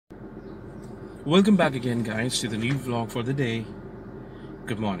Welcome back again, guys, to the new vlog for the day.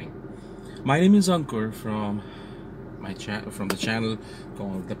 Good morning. My name is Ankur from from the channel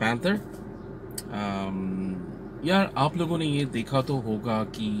called The Panther. यार आप लोगों ने ये देखा तो होगा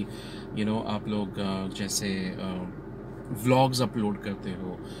कि आप लोग जैसे व्लॉग्स अपलोड करते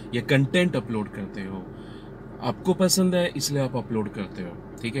हो या कंटेंट अपलोड करते हो, आपको पसंद है इसलिए आप अपलोड करते हो,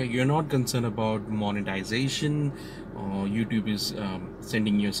 ठीक है. You are not concern about monetization or YouTube is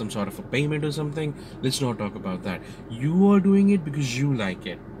sending you some sort of a payment or something. Let's not talk about that. You are doing it because you like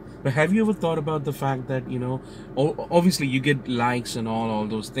it. But have you ever thought about the fact that obviously you get likes and all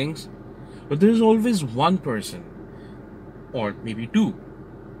those things, but there's always one person, or maybe two,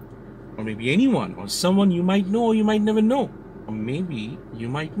 or maybe anyone, or someone you might know or you might never know, or maybe you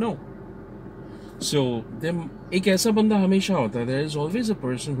might know. So एक ऐसा बंदा हमेशा होता है. There is always a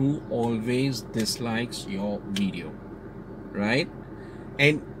person who always dislikes your video, right?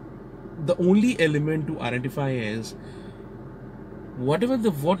 And the only element to identify is what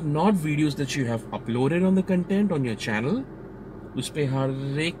not videos that you have uploaded on the content on your channel, उस पे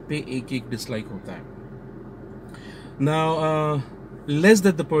हर एक पे एक dislike होता है. Now, less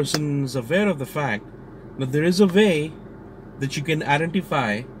that the person is aware of the fact that there is a way that you can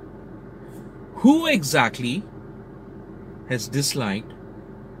identify who exactly has disliked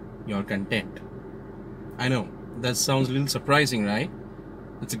your content. I know that sounds a little surprising, right?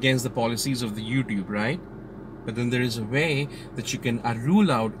 It's against the policies of the YouTube, right? But then there is a way that you can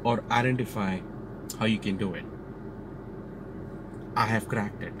rule out or identify how you can do it. I have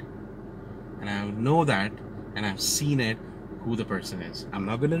cracked it, and I know that, and I've seen it, who the person is. I'm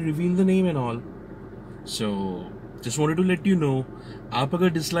not gonna reveal the name and all, so just wanted to let you know. आप अगर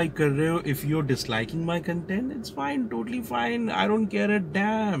dislike कर रहे हो, if you're disliking my content, it's fine, totally fine. I don't care a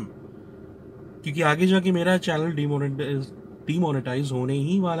damn. क्योंकि आगे जाके मेरा channel demonetize होने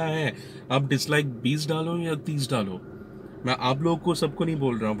ही वाला है. आप डिसलाइक 20 डालो या 30 डालो, मैं आप लोगों को सबको नहीं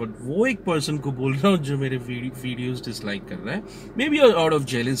बोल रहा हूँ, बट वो एक पर्सन को बोल रहा हूँ जो मेरे वीडियोस डिसलाइक कर रहा है. May be out of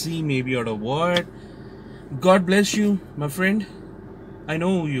jealousy, may be out of what. God bless you, my friend. I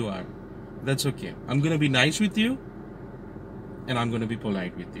know who you are. That's okay. I'm gonna be nice with you, and I'm gonna be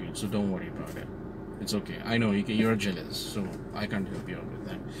polite with you. So don't worry about it. It's okay. I know you're jealous, so I can't help you out with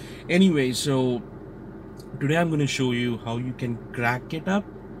that. Anyway, so today I'm gonna show you how you can crack it up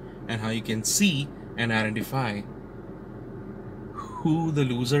and how you can see and identify who the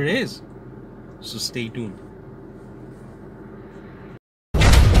loser is. So stay tuned.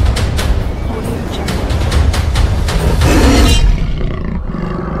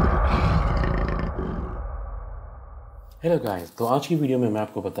 Hello guys, तो आज की video में मैं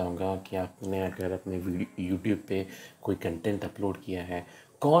आपको बताऊंगा कि आपने अगर अपने YouTube पे कोई कंटेंट अपलोड किया है,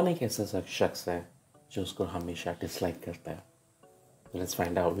 कौन एक ऐसा शख्स है जो उसको हमेशा डिसलाइक करता है. Let's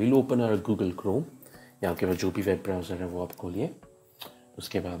find out. We'll open our Google Chrome या आपके पास जो भी वेब ब्राउज़र है वो आप खोलिए.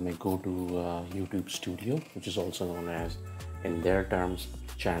 उसके बाद में go to YouTube studio, which is also known as in their terms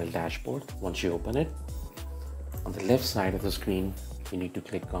channel dashboard. Once you open it, on the left side of the screen you need to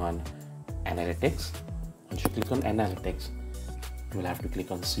click on analytics. Once you click on analytics, you will have to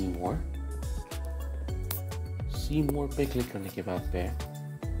click on see more. See more पे click करने के बाद पे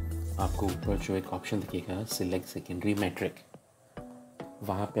आपको ऊपर जो एक option दिखेगा सिलेक्ट सेकेंडरी मेट्रिक,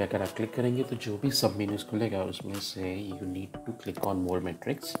 वहाँ पे अगर आप क्लिक करेंगे तो जो भी सब मेन्यूज खुलेगा उसमें से you need to click on more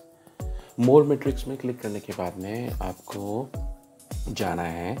matrix. More matrix में क्लिक करने के बाद में आपको जाना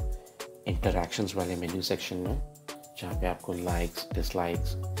है इंटरैक्शंस वाले मेन्यू सेक्शन में, जहाँ पे आपको लाइक्स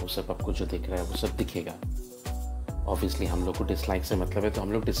डिसलाइक्स वो सब आपको जो दिख रहा है वो सब दिखेगा. ऑब्वियसली हम लोग को डिसलाइक से मतलब है, तो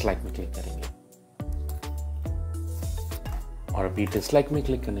हम लोग डिसलाइक में क्लिक करेंगे. और अभी डिसलाइक में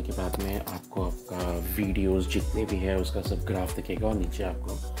क्लिक करने के बाद में आपको आपका वीडियोस जितने भी है उसका सब ग्राफ दिखेगा, और नीचे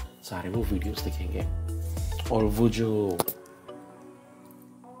आपको सारे वो वीडियोस दिखेंगे. और वो जो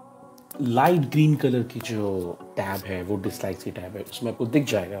लाइट ग्रीन कलर की जो टैब है वो डिसलाइक्स की टैब है, उसमें आपको दिख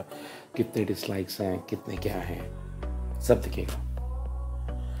जाएगा कितने डिसलाइक्स हैं, कितने क्या हैं, सब दिखेगा.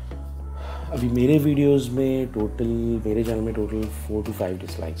 अभी मेरे वीडियोस में मेरे चैनल में टोटल 4 to 5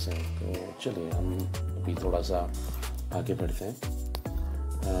 डिसलाइक्स हैं. तो चलिए हम अभी थोड़ा सा आगे बढ़ते हैं.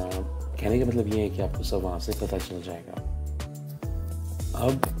 कहने का मतलब ये है कि आपको सब वहाँ से पता चल जाएगा.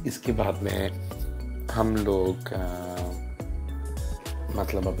 अब इसके बाद में हम लोग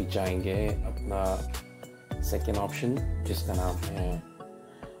मतलब अभी जाएंगे अपना सेकेंड ऑप्शन जिसका नाम है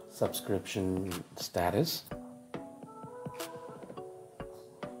सब्सक्रिप्शन स्टेटस.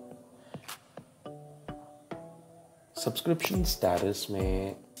 सब्सक्रिप्शन स्टेटस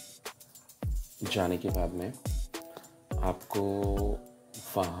में जाने के बाद में आपको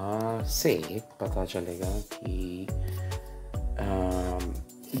वहाँ से पता चलेगा कि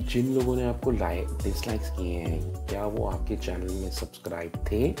जिन लोगों ने आपको डिसलाइक्स किए हैं, क्या वो आपके चैनल में सब्सक्राइब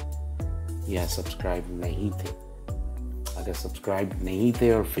थे या सब्सक्राइब नहीं थे? अगर सब्सक्राइब नहीं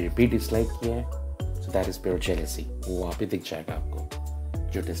थे और फिर भी डिसलाइक किया है, so that is pure jealousy. वो वहाँ पे दिख जाएगा आपको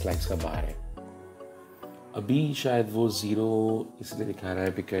जो डिसलाइक्स का बार है। अभी शायद वो 0 इसलिए दिखा रहा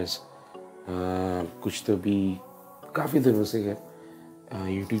है बिकॉज कुछ तो भी काफ़ी दिनों से है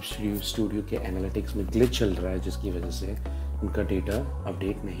यूट्यूब स्टूडियो के एनालिटिक्स में ग्लिच चल रहा है, जिसकी वजह से उनका डेटा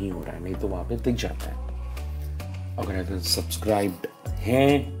अपडेट नहीं हो रहा है, नहीं तो वहाँ पे दिख जाता है। अगर सब्सक्राइब्ड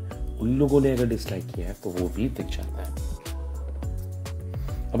हैं उन लोगों ने अगर डिसलाइक किया है तो वो भी दिख जाता है।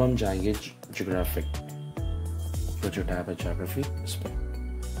 अब हम जाएंगे ज्योग्राफिक, तो जो टैब है ज्योग्राफी, उस पर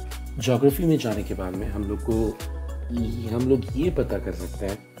ज्योग्राफी में जाने के बाद में हम लोग ये पता कर सकते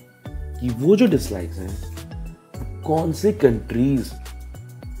हैं कि वो जो डिसलाइक्स हैं कौन से कंट्रीज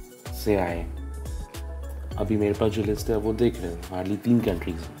से आए। अभी मेरे पास जो लिस्ट है वो देख रहे हो, हार्डली 3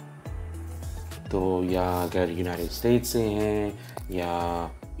 कंट्रीज हैं। तो या अगर यूनाइटेड स्टेट्स से हैं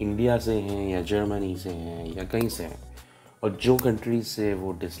या इंडिया से हैं या जर्मनी से हैं या कहीं से हैं, और जो कंट्री से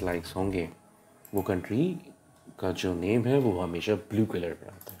वो डिसलाइक्स होंगे वो कंट्री का जो नेम है वो हमेशा ब्लू कलर में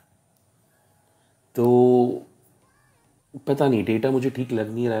आता है। तो पता नहीं, डेटा मुझे ठीक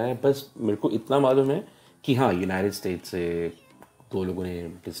लग नहीं रहा है, बस मेरे को इतना मालूम है कि हाँ, यूनाइटेड स्टेट्स से 2 लोगों ने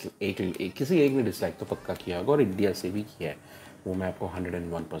किसी एक ने डिसलाइक तो पक्का किया होगा, और इंडिया से भी किया है, वो मैं आपको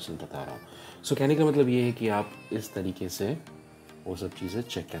 101% बता रहा हूँ। सो कहने का मतलब ये है कि आप इस तरीके से वो सब चीज़ें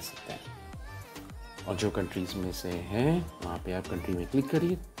चेक कर सकते हैं। और जो कंट्रीज़ में से हैं वहाँ पे आप कंट्री में क्लिक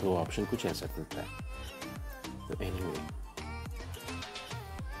करिए तो ऑप्शन कुछ ऐसा खुलता है। तो एनीवे,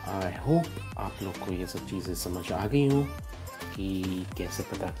 आई होप आप लोग को ये सब चीज़ें समझ आ गई हों कि कैसे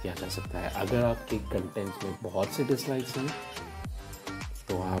पता किया जा सकता है। अगर आपके कंटेंट्स में बहुत से डिसलाइक्स हैं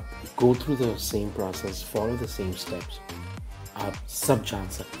तो आप go through the same process, follow the same steps, आप सब जान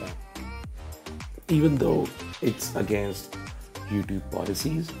सकते हैं। Even though it's against YouTube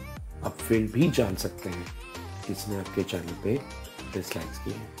policies, आप फिर भी जान सकते हैं किसने आपके चैनल पे डिसलाइक्स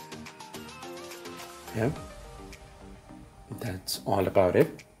किए हैं। That's all about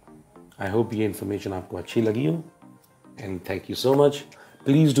it. I hope ये इन्फॉर्मेशन आपको अच्छी लगी हो, and thank you so much.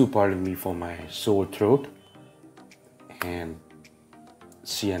 Please do pardon me for my sore throat, and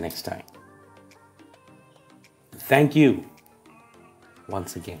see you next time. Thank you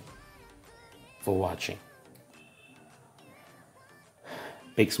once again for watching.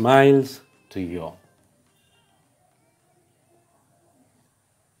 Big smiles to you all.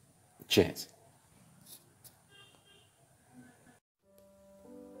 Cheers.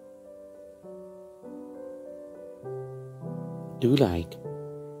 Do like,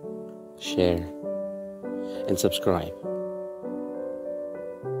 share, and subscribe.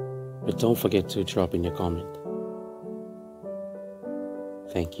 But don't forget to drop in your comment.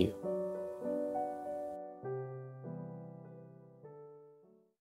 Thank you.